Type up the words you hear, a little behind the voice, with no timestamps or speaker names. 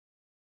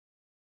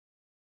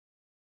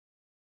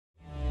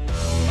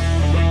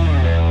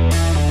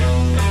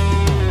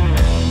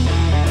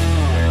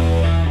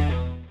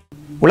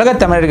உலகத்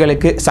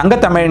தமிழர்களுக்கு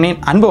சங்கத்தமிழனின்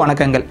அன்பு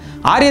வணக்கங்கள்.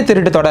 ஆரிய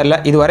திருட்டு தொடரில்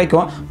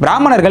இதுவரைக்கும்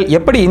பிராமணர்கள்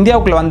எப்படி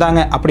இந்தியாவுக்குள்ள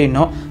வந்தாங்க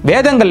அப்படின்னும்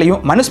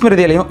வேதங்கள்லையும்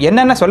மனுஸ்மிருதியிலையும்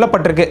என்னென்ன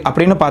சொல்லப்பட்டிருக்கு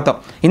அப்படின்னு பார்த்தோம்.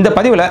 இந்த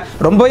பதிவில்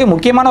ரொம்பவே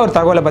முக்கியமான ஒரு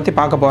தகவலை பற்றி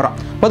பார்க்க போகிறோம்.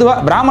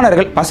 பொதுவாக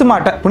பிராமணர்கள்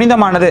பசுமாட்டை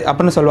புனிதமானது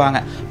அப்படின்னு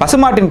சொல்லுவாங்க.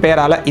 பசுமாட்டின்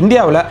பெயரால்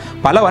இந்தியாவில்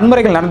பல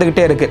வன்முறைகள்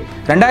நடந்துக்கிட்டே இருக்கு.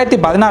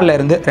 2014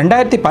 இருந்து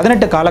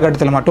 2018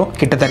 காலகட்டத்தில் மட்டும்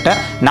கிட்டத்தட்ட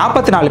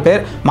 44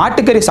 பேர்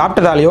மாட்டுக்கறி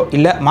சாப்பிட்டதாலேயோ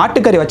இல்லை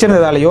மாட்டுக்கறி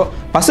வச்சிருந்ததாலேயோ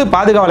பசு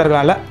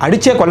பாதுகாவலர்களால்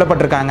அடிச்சே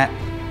கொல்லப்பட்டிருக்காங்க.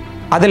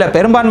 அதில்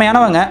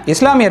பெரும்பான்மையானவங்க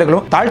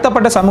இஸ்லாமியர்களும்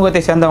தாழ்த்தப்பட்ட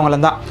சமூகத்தை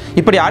சேர்ந்தவங்களும் தான்.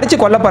 இப்படி அடித்து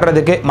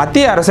கொல்லப்படுறதுக்கு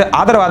மத்திய அரசு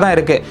ஆதரவாக தான்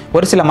இருக்குது.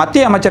 ஒரு சில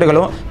மத்திய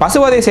அமைச்சர்களும்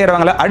பசுவதை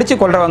செய்கிறவங்களை அடித்து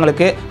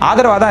கொள்றவங்களுக்கு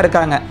ஆதரவாக தான்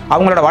இருக்காங்க.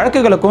 அவங்களோட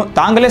வழக்குகளுக்கும்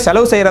தாங்களே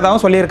செலவு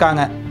செய்கிறதாகவும்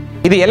சொல்லியிருக்காங்க.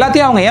 இது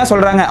எல்லாத்தையும் அவங்க ஏன்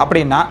சொல்கிறாங்க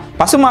அப்படின்னா,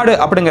 பசுமாடு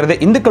அப்படிங்கிறது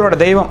இந்துக்களோட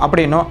தெய்வம்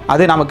அப்படின்னும்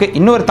அது நமக்கு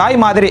இன்னொரு தாய்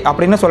மாதிரி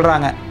அப்படின்னு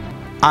சொல்கிறாங்க.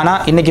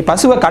 ஆனால் இன்னைக்கு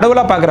பசுவை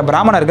கடவுளாக பார்க்குற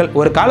பிராமணர்கள்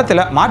ஒரு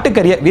காலத்தில்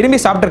மாட்டுக்கறியை விரும்பி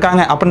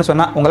சாப்பிட்ருக்காங்க அப்படின்னு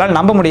சொன்னால் உங்களால்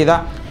நம்ப முடியுதா?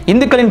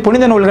 இந்துக்களின்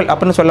புனித நூல்கள்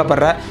அப்படின்னு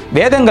சொல்லப்படுற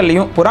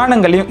வேதங்கள்லையும்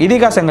புராணங்கள்லையும்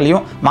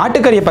இதிகாசங்களையும்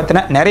மாட்டுக்கறியை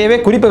பற்றின நிறையவே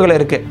குறிப்புகள்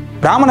இருக்குது.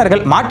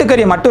 பிராமணர்கள்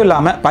மாட்டுக்கறியை மட்டும்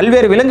இல்லாமல்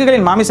பல்வேறு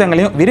விலங்குகளின்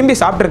மாமிசங்களையும் விரும்பி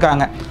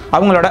சாப்பிட்ருக்காங்க.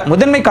 அவங்களோட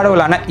முதன்மை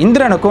கடவுளான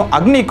இந்திரனுக்கும்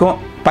அக்னிக்கும்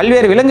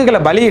பல்வேறு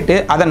விலங்குகளை பலியிட்டு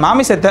அதன்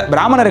மாமிசத்தை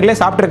பிராமணர்களே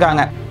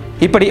சாப்பிட்ருக்காங்க.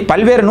 இப்படி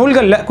பல்வேறு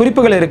நூல்களில்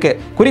குறிப்புகள் இருக்குது.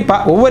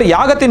 குறிப்பாக ஒவ்வொரு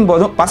யாகத்தின்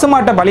போதும்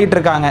பசுமாட்டை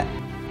பலியிட்டிருக்காங்க.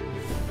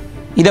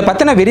 இதை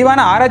பற்றின விரிவான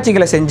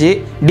ஆராய்ச்சிகளை செஞ்சு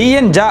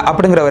டிஎன் ஜா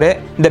அப்படிங்கிறவர்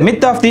த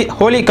மித் ஆஃப் தி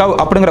ஹோலி கவ்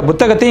அப்படிங்கிற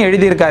புத்தகத்தையும்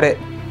எழுதியிருக்காரு.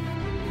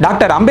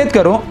 டாக்டர்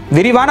அம்பேத்கரும்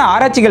விரிவான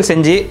ஆராய்ச்சிகள்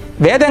செஞ்சு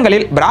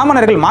வேதங்களில்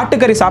பிராமணர்கள்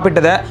மாட்டுக்கறி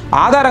சாப்பிட்டதை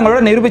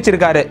ஆதாரங்களோடு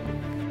நிரூபிச்சிருக்காரு.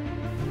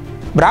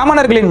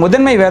 பிராமணர்களின்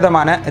முதன்மை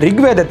வேதமான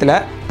ரிக்வேதத்தில்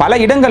பல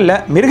இடங்களில்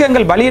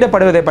மிருகங்கள்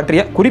பலியிடப்படுவதை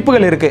பற்றிய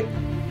குறிப்புகள் இருக்கு.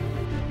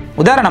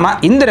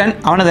 உதாரணமாக இந்திரன்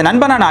அவனது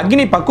நண்பனான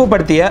அக்னி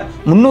பக்குவப்படுத்திய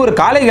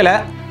 300 காளைகளை,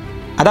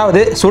 அதாவது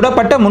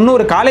சுடப்பட்ட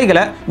 300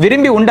 காளைகளை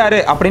விரும்பி உண்டாரு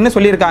அப்படின்னு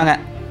சொல்லியிருக்காங்க.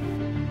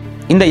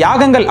 இந்த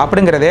யாகங்கள்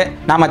அப்படிங்கிறதே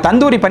நாம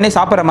தந்தூரி பண்ணி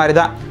சாப்பிட்ற மாதிரி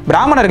தான்.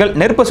 பிராமணர்கள்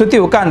நெருப்பை சுற்றி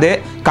உட்காந்து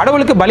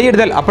கடவுளுக்கு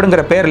பலியிடுதல்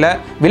அப்படிங்கிற பேரில்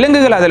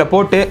விலங்குகள் அதில்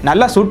போட்டு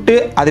நல்லா சுட்டு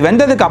அது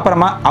வெந்ததுக்கு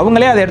அப்புறமா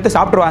அவங்களே அதை எடுத்து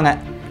சாப்பிடுவாங்க.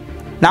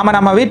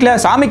 நம்ம வீட்டில்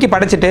சாமிக்கு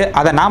படைச்சிட்டு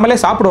அதை நாமளே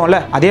சாப்பிடுவோம்ல,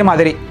 அதே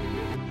மாதிரி.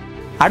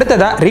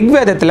 அடுத்ததாக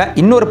ரிக்வேதத்தில்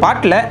இன்னொரு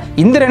பாட்டில்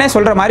இந்திரனே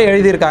சொல்கிற மாதிரி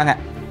எழுதியிருக்காங்க.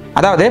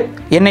 அதாவது,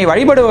 என்னை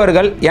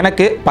வழிபடுபவர்கள்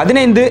எனக்கு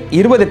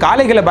 15-20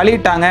 காளைகளை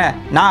பலியிட்டாங்க,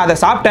 நான் அதை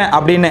சாப்பிட்டேன்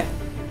அப்படின்னு.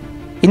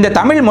 இந்த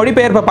தமிழ்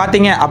மொழிபெயர்ப்பை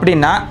பார்த்தீங்க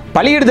அப்படின்னா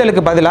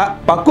பலியிடுதலுக்கு பதிலாக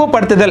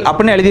பக்குவப்படுத்துதல்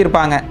அப்படின்னு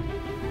எழுதியிருப்பாங்க.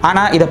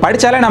 ஆனால் இதை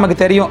படித்தாலே நமக்கு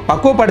தெரியும்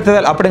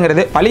பக்குவப்படுத்துதல்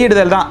அப்படிங்கிறது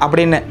பலியிடுதல் தான்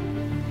அப்படின்னு.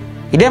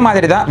 இதே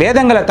மாதிரி தான்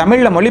வேதங்களை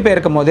தமிழில்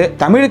மொழிபெயர்க்கும் போது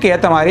தமிழுக்கு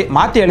ஏற்ற மாதிரி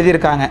மாற்றி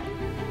எழுதியிருக்காங்க.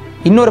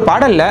 இன்னொரு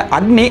பாடலில்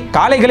அக்னி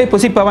காளைகளை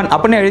புசிப்பவன்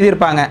அப்படின்னு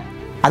எழுதியிருப்பாங்க.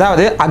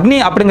 அதாவது அக்னி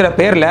அப்படிங்கிற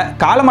பேரில்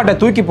காலமாட்டை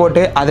தூக்கி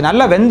போட்டு அது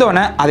நல்லா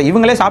வெந்தோன்னே அதை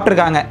இவங்களே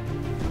சாப்பிட்ருக்காங்க.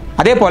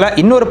 அதே போல்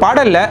இன்னொரு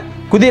பாடலில்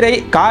குதிரை,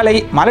 காளை,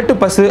 மலட்டு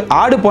பசு,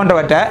 ஆடு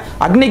போன்றவற்றை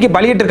அக்னிக்கு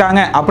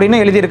பலியிட்டிருக்காங்க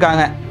அப்படின்னு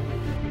எழுதியிருக்காங்க.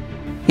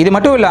 இது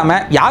மட்டும்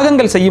இல்லாமல்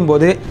யாகங்கள்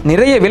செய்யும்போது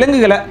நிறைய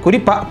விலங்குகளை,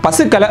 குறிப்பாக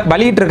பசுக்களை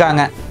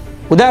பலியிட்டிருக்காங்க.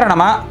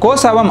 உதாரணமாக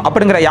கோசவம்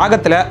அப்படிங்கிற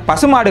யாகத்தில்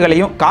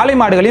பசுமாடுகளையும் காளை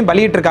மாடுகளையும்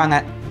பலியிட்டிருக்காங்க.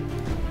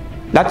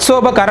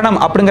 லட்சோப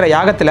கரணம் அப்படிங்கிற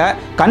யாகத்தில்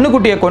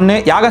கண்ணுக்குட்டியை கொன்று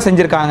யாகம்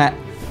செஞ்சுருக்காங்க.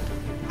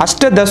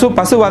 அஷ்டதசு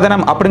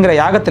பசுவதனம் அப்படிங்கிற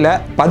யாகத்தில்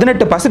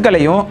 18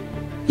 பசுக்களையும்,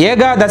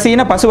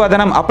 ஏகாதசீன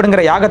பசுவதனம்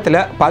அப்படிங்கிற யாகத்தில்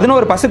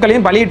 11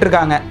 பசுக்களையும்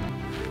பலியிட்டிருக்காங்க.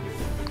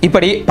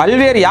 இப்படி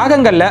பல்வேறு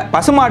யாகங்களில்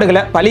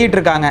பசுமாடுகளை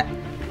பலியிட்டிருக்காங்க.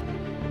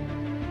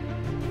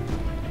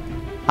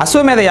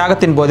 அஸ்வமேத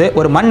யாகத்தின் போது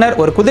ஒரு மன்னர்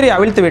ஒரு குதிரையை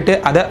அவிழ்த்து விட்டு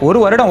அதை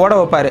 1 வருடம் ஓட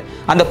வைப்பார்.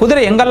 அந்த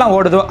குதிரை எங்கெல்லாம்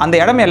ஓடுதோ அந்த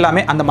இடம்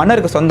எல்லாமே அந்த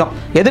மன்னருக்கு சொந்தம்.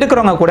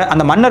 எதிர்க்கிறவங்க கூட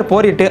அந்த மன்னர்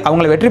போரிட்டு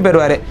அவங்களை வெற்றி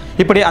பெறுவார்.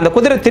 இப்படி அந்த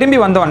குதிரை திரும்பி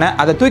வந்தோடனே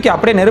அதை தூக்கி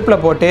அப்படியே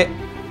நெருப்பில் போட்டு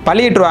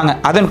பலியிடுவாங்க.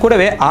 அதன்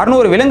கூடவே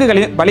 600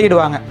 விலங்குகளையும்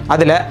பலியிடுவாங்க.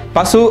 அதில்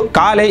பசு,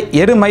 காளை,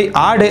 எருமை,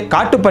 ஆடு,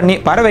 காட்டுப்பன்னி,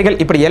 பறவைகள்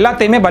இப்படி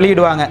எல்லாத்தையுமே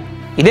பலியிடுவாங்க.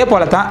 இதே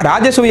போல தான்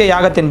ராஜசூய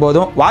யாகத்தின்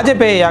போதும்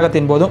வாஜபேய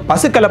யாகத்தின் போதும்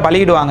பசுக்களை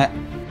பலியிடுவாங்க.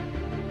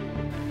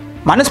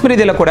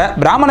 மனுஸ்மிருதியில் கூட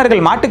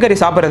பிராமணர்கள் மாட்டுக்கறி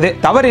சாப்பிட்றது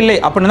தவறில்லை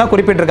அப்படின்னு தான்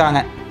குறிப்பிட்டிருக்காங்க.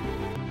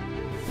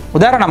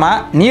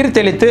 உதாரணமாக நீர்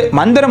தெளித்து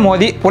மந்திரம்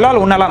மோதி புலால்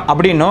உண்ணலாம்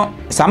அப்படின்னும்,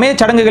 சமய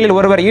சடங்குகளில்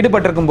ஒருவர்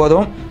ஈடுபட்டிருக்கும்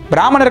போதும்,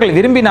 பிராமணர்கள்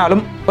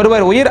விரும்பினாலும்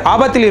ஒருவர் உயிர்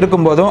ஆபத்தில்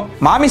இருக்கும் போதும்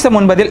மாமிசம்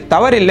உண்பதில்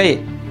தவறில்லை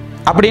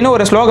அப்படின்னு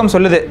ஒரு ஸ்லோகம்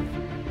சொல்லுது.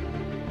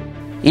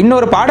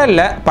 இன்னொரு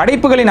பாடல்ல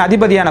படைப்புகளின்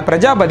அதிபதியான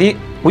பிரஜாபதி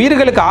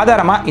உயிர்களுக்கு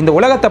ஆதாரமா இந்த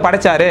உலகத்தை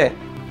படைச்சாரு,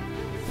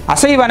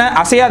 அசைவன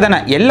அசையாதன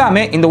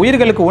எல்லாமே இந்த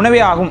உயிர்களுக்கு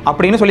உணவே ஆகும்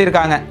அப்படின்னு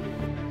சொல்லியிருக்காங்க.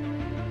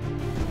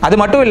 அது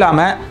மட்டும்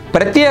இல்லாமல்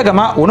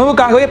பிரத்யேகமாக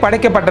உணவுக்காகவே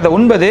படைக்கப்பட்டதை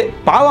உண்பது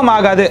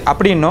பாவமாகாது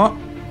அப்படின்னும்,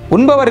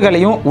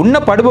 உண்பவர்களையும்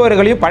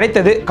உண்ணப்படுபவர்களையும்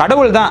படைத்தது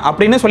கடவுள் தான்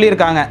அப்படின்னு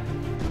சொல்லியிருக்காங்க.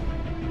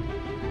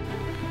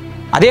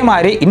 அதே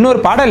மாதிரி இன்னொரு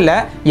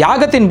பாடலில்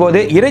யாகத்தின் போது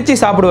இறைச்சி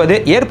சாப்பிடுவது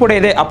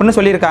ஏற்புடையது அப்படின்னு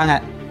சொல்லியிருக்காங்க.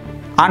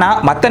 ஆனால்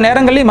மற்ற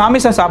நேரங்களையும்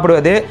மாமிசம்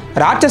சாப்பிடுவது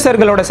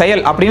ராட்சசர்களோட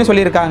செயல் அப்படின்னு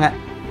சொல்லியிருக்காங்க.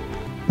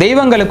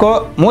 தெய்வங்களுக்கோ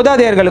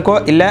மூதாதையர்களுக்கோ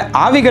இல்லை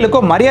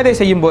ஆவிகளுக்கோ மரியாதை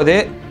செய்யும் போது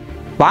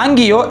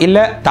வாங்கியோ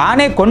இல்லை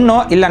தானே கொன்னோ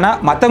இல்லைனா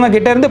மற்றவங்க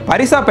கிட்ட இருந்து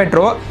பரிசா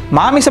பெற்றோ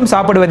மாமிசம்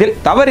சாப்பிடுவதில்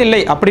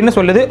தவறில்லை அப்படின்னு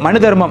சொல்லுது மனு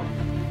தர்மம்.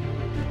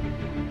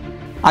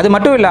 அது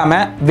மட்டும்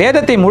இல்லாமல்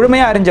வேதத்தை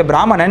முழுமையாக அறிஞ்ச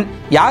பிராமணன்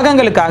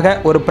யாகங்களுக்காக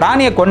ஒரு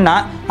பிராணியை கொன்னா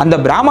அந்த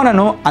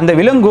பிராமணனும் அந்த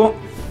விலங்கும்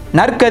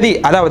நற்கதி,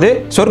 அதாவது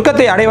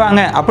சொர்க்கத்தை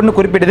அடைவாங்க அப்படின்னு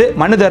குறிப்பிடுது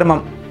மனு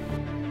தர்மம்.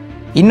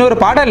 இன்னொரு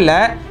பாடல்ல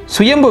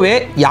சுயம்புவே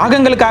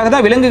யாகங்களுக்காக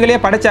தான் விலங்குகளே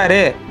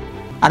படைச்சாரு,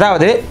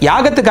 அதாவது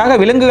யாகத்துக்காக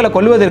விலங்குகளை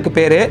கொல்லுவதற்கு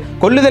பேரு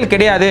கொல்லுதல்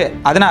கிடையாது,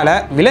 அதனால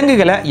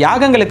விலங்குகளை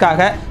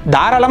யாகங்களுக்காக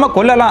தாராளமாக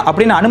கொல்லலாம்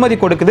அப்படின்னு அனுமதி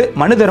கொடுக்குது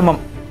மனு தர்மம்.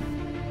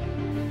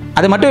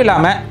 அது மட்டும்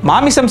இல்லாமல்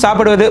மாமிசம்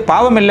சாப்பிடுவது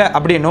பாவம் இல்லை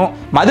அப்படின்னும்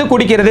மது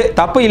குடிக்கிறது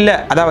தப்பு இல்லை,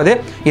 அதாவது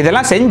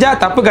இதெல்லாம்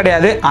செஞ்சால் தப்பு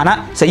கிடையாது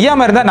ஆனால்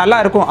செய்யாமல் இருந்தால் நல்லா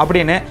இருக்கும்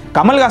அப்படின்னு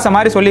கமல்ஹாசன்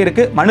மாதிரி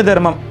சொல்லியிருக்கு மனு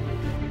தர்மம்.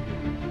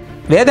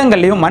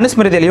 வேதங்கள்லையும்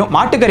மனுஸ்மிருதிலையும்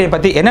மாட்டுக்கறியை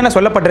பற்றி என்னென்ன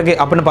சொல்லப்பட்டிருக்கு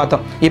அப்படின்னு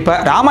பார்த்தோம். இப்போ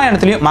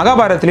ராமாயணத்திலையும்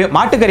மகாபாரதத்திலையும்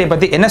மாட்டுக்கறியை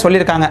பற்றி என்ன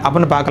சொல்லியிருக்காங்க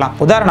அப்படின்னு பார்க்கலாம்.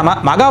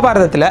 உதாரணமாக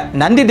மகாபாரதத்தில்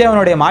நந்தி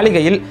தேவனுடைய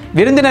மாளிகையில்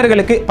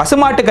விருந்தினர்களுக்கு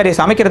பசுமாட்டுக்கறியை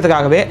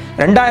சமைக்கிறதுக்காகவே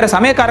 2000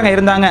 சமயக்காரங்க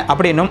இருந்தாங்க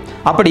அப்படின்னும்,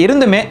 அப்படி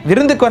இருந்துமே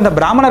விருந்துக்கு வந்த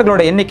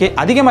பிராமணர்களோட எண்ணிக்கை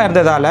அதிகமாக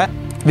இருந்ததால்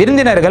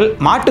விருந்தினர்கள்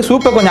மாட்டு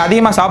சூப்பை கொஞ்சம்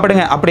அதிகமாக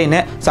சாப்பிடுங்க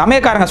அப்படின்னு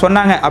சமயக்காரங்க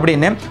சொன்னாங்க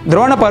அப்படின்னு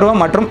துரோண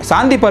பருவம் மற்றும்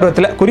சாந்தி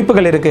பருவத்தில்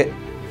குறிப்புகள் இருக்குது.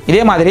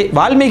 இதே மாதிரி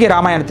வால்மீகி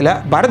ராமாயணத்தில்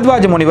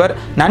பரத்வாஜ முனிவர்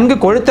நன்கு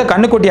கொழுத்த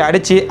கண்ணுக்குட்டியை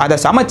அடித்து அதை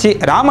சமைச்சு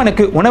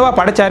ராமனுக்கு உணவாக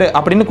படைச்சாரு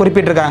அப்படின்னு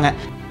குறிப்பிட்டிருக்காங்க.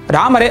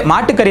 ராமரே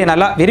மாட்டுக்கறியை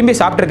நல்லா விரும்பி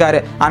சாப்பிட்ருக்காரு.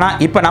 ஆனால்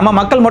இப்போ நம்ம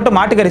மக்கள் மட்டும்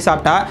மாட்டுக்கறி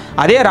சாப்பிட்டா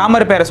அதே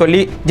ராமர் பேரை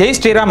சொல்லி ஜெய்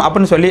ஸ்ரீராம்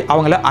அப்படின்னு சொல்லி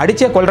அவங்கள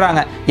அடிச்சே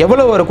கொள்றாங்க.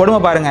 எவ்வளோ ஒரு கொடுமை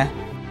பாருங்க.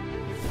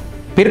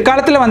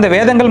 பிற்காலத்தில் வந்த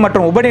வேதங்கள்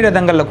மற்றும்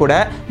உபநிடதங்களில் கூட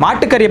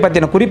மாட்டுக்கறியை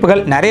பற்றின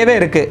குறிப்புகள் நிறையவே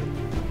இருக்கு.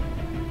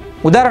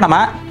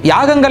 உதாரணமாக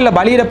யாகங்களில்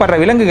பலியிடப்படுற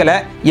விலங்குகளை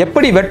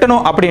எப்படி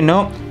வெட்டணும்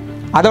அப்படின்னும்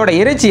அதோட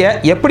இறைச்சியை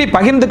எப்படி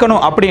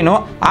பகிர்ந்துக்கணும்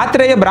அப்படின்னும்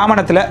ஆத்திரேய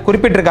பிராமணத்தில்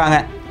குறிப்பிட்டிருக்காங்க.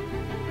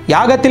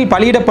 யாகத்தில்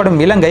பலியிடப்படும்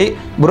விலங்கை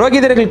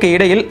புரோகிதர்களுக்கு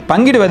இடையில்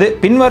பங்கிடுவது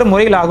பின்வரும்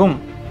முறையிலாகும்.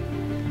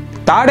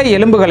 தாடை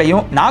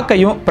எலும்புகளையும்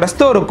நாக்கையும்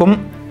பிரஸ்தோருக்கும்,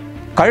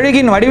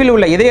 கழுகின் வடிவில்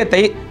உள்ள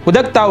இதயத்தை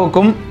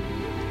உதக்தாவுக்கும்,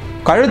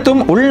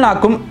 கழுத்தும்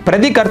உள்நாக்கும்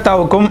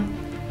பிரதிகர்த்தாவுக்கும்,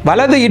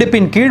 வலது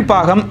இடுப்பின்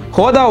கீழ்ப்பாகம்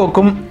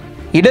ஹோதாவுக்கும்,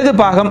 இடது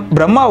பாகம்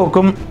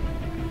பிரம்மாவுக்கும்,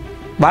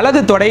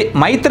 வலது தொடை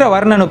மைத்திர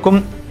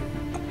வர்ணனுக்கும்,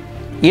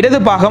 இடது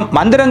பாகம்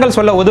மந்திரங்கள்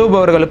சொல்ல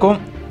உதவுபவர்களுக்கும்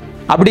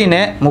அப்படின்னு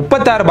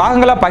 36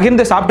 பாகங்களாக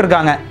பகிர்ந்து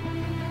சாப்பிட்ருக்காங்க.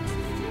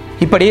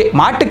 இப்படி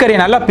மாட்டுக்கறியை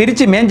நல்லா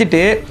பிரித்து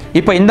மேய்ஞ்சிட்டு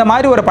இப்போ இந்த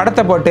மாதிரி ஒரு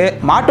படத்தை போட்டு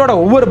மாட்டோட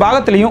ஒவ்வொரு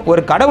பாகத்துலேயும்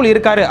ஒரு கடவுள்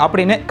இருக்காரு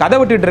அப்படின்னு கதை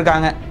விட்டுட்டு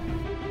இருக்காங்க.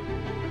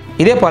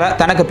 இதே போல்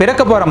தனக்கு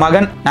பிறக்க போகிற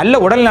மகன் நல்ல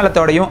உடல்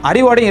நலத்தோடையும்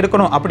அறிவோடையும்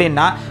இருக்கணும்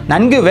அப்படின்னா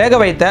நன்கு வேக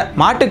வைத்த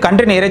மாட்டு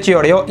கன்றின்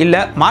இறைச்சியோடையோ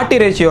இல்லை மாட்டு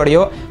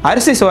இறைச்சியோடையோ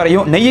அரிசி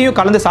சோறையும் நெய்யையும்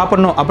கலந்து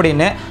சாப்பிடணும்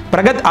அப்படின்னு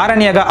பிரகத்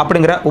ஆரண்யகா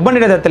அப்படிங்கிற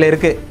உபநிடதத்தில்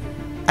இருக்குது.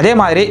 அதே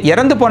மாதிரி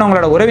இறந்து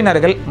போனவங்களோட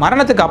உறவினர்கள்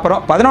மரணத்துக்கு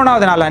அப்புறம்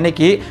 11வது நாள்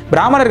அன்னைக்கு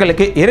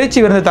பிராமணர்களுக்கு இறைச்சி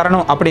விருந்து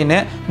தரணும் அப்படின்னு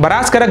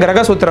பராஸ்கர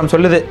கிரக சூத்திரம்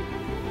சொல்லுது.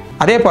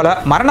 அதே போல்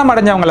மரணம்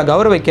அடைஞ்சவங்களை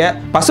கௌரவிக்க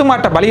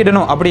பசுமாட்டை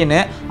பலியிடணும் அப்படின்னு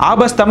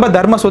ஆபஸ்தம்ப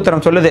தர்ம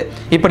சூத்திரம் சொல்லுது.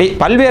 இப்படி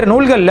பல்வேறு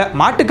நூல்களில்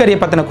மாட்டுக்கறியை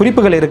பற்றின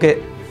குறிப்புகள் இருக்குது.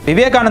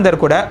 விவேகானந்தர்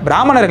கூட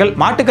பிராமணர்கள்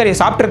மாட்டுக்கறியை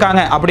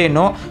சாப்பிட்ருக்காங்க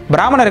அப்படின்னும்,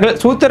 பிராமணர்கள்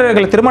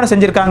சூத்திரர்கள் திருமணம்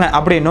செஞ்சுருக்காங்க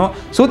அப்படின்னும்,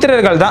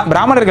 சூத்திரர்கள் தான்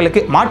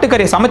பிராமணர்களுக்கு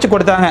மாட்டுக்கறியை சமைச்சு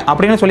கொடுத்தாங்க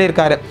அப்படின்னு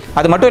சொல்லியிருக்காரு.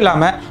 அது மட்டும்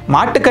இல்லாமல்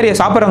மாட்டுக்கறியை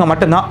சாப்பிட்றவங்க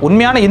மட்டும்தான்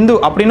உண்மையான இந்து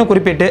அப்படின்னு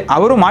குறிப்பிட்டு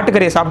அவரும்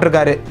மாட்டுக்கறியை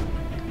சாப்பிட்ருக்காரு.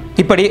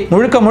 இப்படி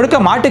முழுக்க முழுக்க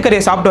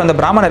மாட்டுக்கறியை சாப்பிட்டு வந்த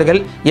பிராமணர்கள்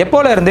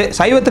எப்போல இருந்து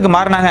சைவத்துக்கு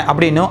மாறினாங்க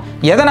அப்படின்னும்,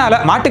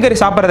 எதனால் மாட்டுக்கறி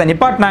சாப்பிட்றதை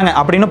நிப்பாட்டினாங்க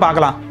அப்படின்னு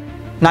பார்க்கலாம்.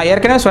 நான்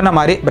ஏற்கனவே சொன்ன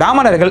மாதிரி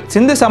பிராமணர்கள்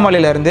சிந்து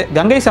சமவெளியிலிருந்து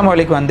கங்கை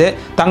சமவெளிக்கு வந்து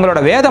தங்களோட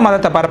வேத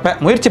மதத்தை பரப்ப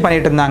முயற்சி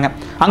பண்ணிட்டு இருந்தாங்க.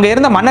 அங்கே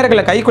இருந்த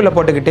மன்னர்களை கைக்குள்ளே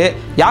போட்டுக்கிட்டு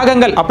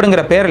யாகங்கள்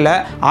அப்படிங்கிற பேரில்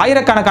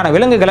ஆயிரக்கணக்கான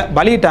விலங்குகளை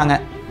பலியிட்டாங்க.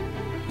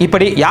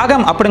 இப்படி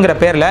யாகம் அப்படிங்கிற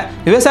பேரில்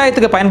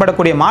விவசாயத்துக்கு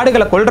பயன்படக்கூடிய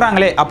மாடுகளை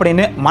கொல்றாங்களே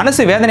அப்படின்னு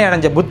மனசு வேதனை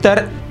அடைஞ்ச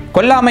புத்தர்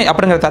கொல்லாமை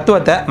அப்படிங்கிற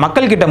தத்துவத்தை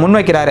மக்கள்கிட்ட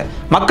முன்வைக்கிறாரு.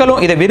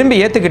 மக்களும் இதை விரும்பி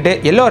ஏற்றுக்கிட்டு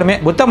எல்லோருமே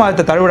புத்த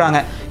மதத்தை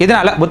தழுவுறாங்க.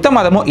 இதனால் புத்த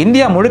மதமும்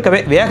இந்தியா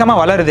முழுக்கவே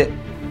வேகமாக வளருது.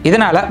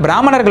 இதனால்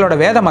பிராமணர்களோட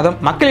வேத மதம்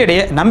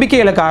மக்களிடையே நம்பிக்கை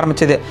இழக்க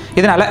ஆரம்பிச்சது.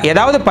 இதனால்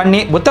ஏதாவது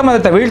பண்ணி புத்த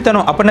மதத்தை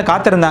வீழ்த்தணும் அப்படின்னு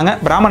காத்திருந்தாங்க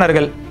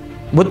பிராமணர்கள்.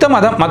 புத்த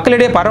மதம்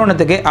மக்களிடையே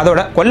பரவனத்துக்கு அதோட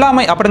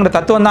கொல்லாமை அப்படிங்கிற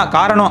தத்துவம் தான்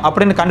காரணம்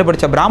அப்படின்னு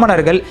கண்டுபிடிச்ச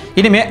பிராமணர்கள்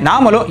இனிமே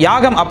நாமளும்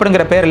யாகம்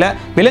அப்படிங்கிற பேரில்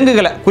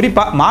விலங்குகளை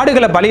குறிப்பாக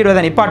மாடுகளை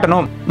பலியிடுவதை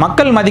நிப்பாட்டணும்,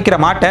 மக்கள் மதிக்கிற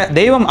மாட்டை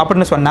தெய்வம்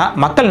அப்படின்னு சொன்னால்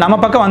மக்கள் நம்ம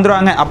பக்கம்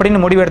வந்துடுவாங்க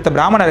அப்படின்னு முடிவெடுத்த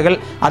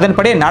பிராமணர்கள்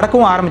அதன்படியே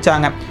நடக்கவும்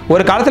ஆரம்பித்தாங்க.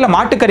 ஒரு காலத்தில்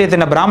மாட்டுக்கறியை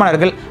தின்ன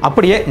பிராமணர்கள்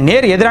அப்படியே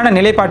நேர் எதிரான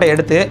நிலைப்பாட்டை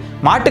எடுத்து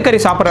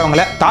மாட்டுக்கறி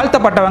சாப்பிட்றவங்களை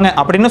தாழ்த்தப்பட்டவங்க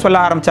அப்படின்னு சொல்ல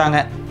ஆரம்பித்தாங்க.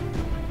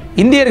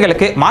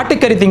 இந்தியர்களுக்கு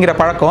மாட்டுக்கறி திங்கிற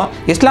பழக்கம்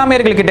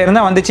இஸ்லாமியர்கள்கிட்ட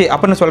இருந்தால் வந்துச்சு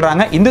அப்படின்னு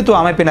சொல்கிறாங்க இந்துத்துவ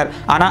அமைப்பினர்.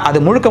 ஆனால் அது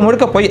முழுக்க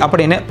முழுக்க போய்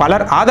அப்படின்னு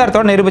பலர்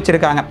ஆதாரத்தோடு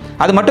நிரூபிச்சிருக்காங்க.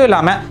 அது மட்டும்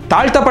இல்லாமல்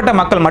தாழ்த்தப்பட்ட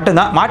மக்கள்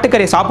மட்டும்தான்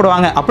மாட்டுக்கறியை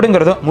சாப்பிடுவாங்க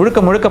அப்படிங்கிறதும்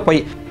முழுக்க முழுக்க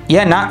போய்.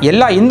 ஏன்னா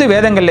எல்லா இந்து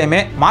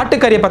வேதங்கள்லையுமே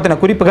மாட்டுக்கறியை பற்றின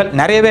குறிப்புகள்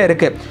நிறையவே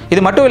இருக்குது.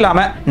 இது மட்டும்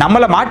இல்லாமல்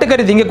நம்மளை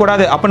மாட்டுக்கறி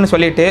திங்கக்கூடாது அப்படின்னு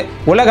சொல்லிட்டு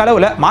உலக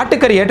அளவில்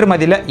மாட்டுக்கறி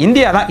ஏற்றுமதியில்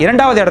இந்தியா தான்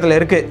 2வது இடத்துல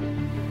இருக்குது.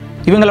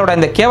 இவங்களோட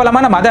இந்த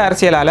கேவலமான மத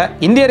அரசியலால்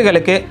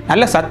இந்தியர்களுக்கு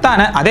நல்ல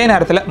சத்தான அதே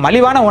நேரத்தில்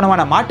மலிவான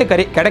உணவான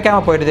மாட்டுக்கறி கிடைக்காம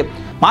போயிடுது.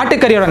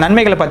 மாட்டுக்கறியோட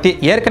நன்மைகளை பற்றி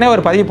ஏற்கனவே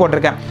ஒரு பதிவு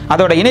போட்டிருக்கேன்.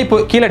 அதோட இணைப்பு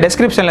கீழே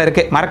டெஸ்கிரிப்ஷனில்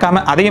இருக்குது,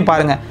 மறக்காமல் அதையும்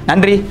பாருங்கள்.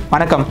 நன்றி,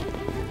 வணக்கம்.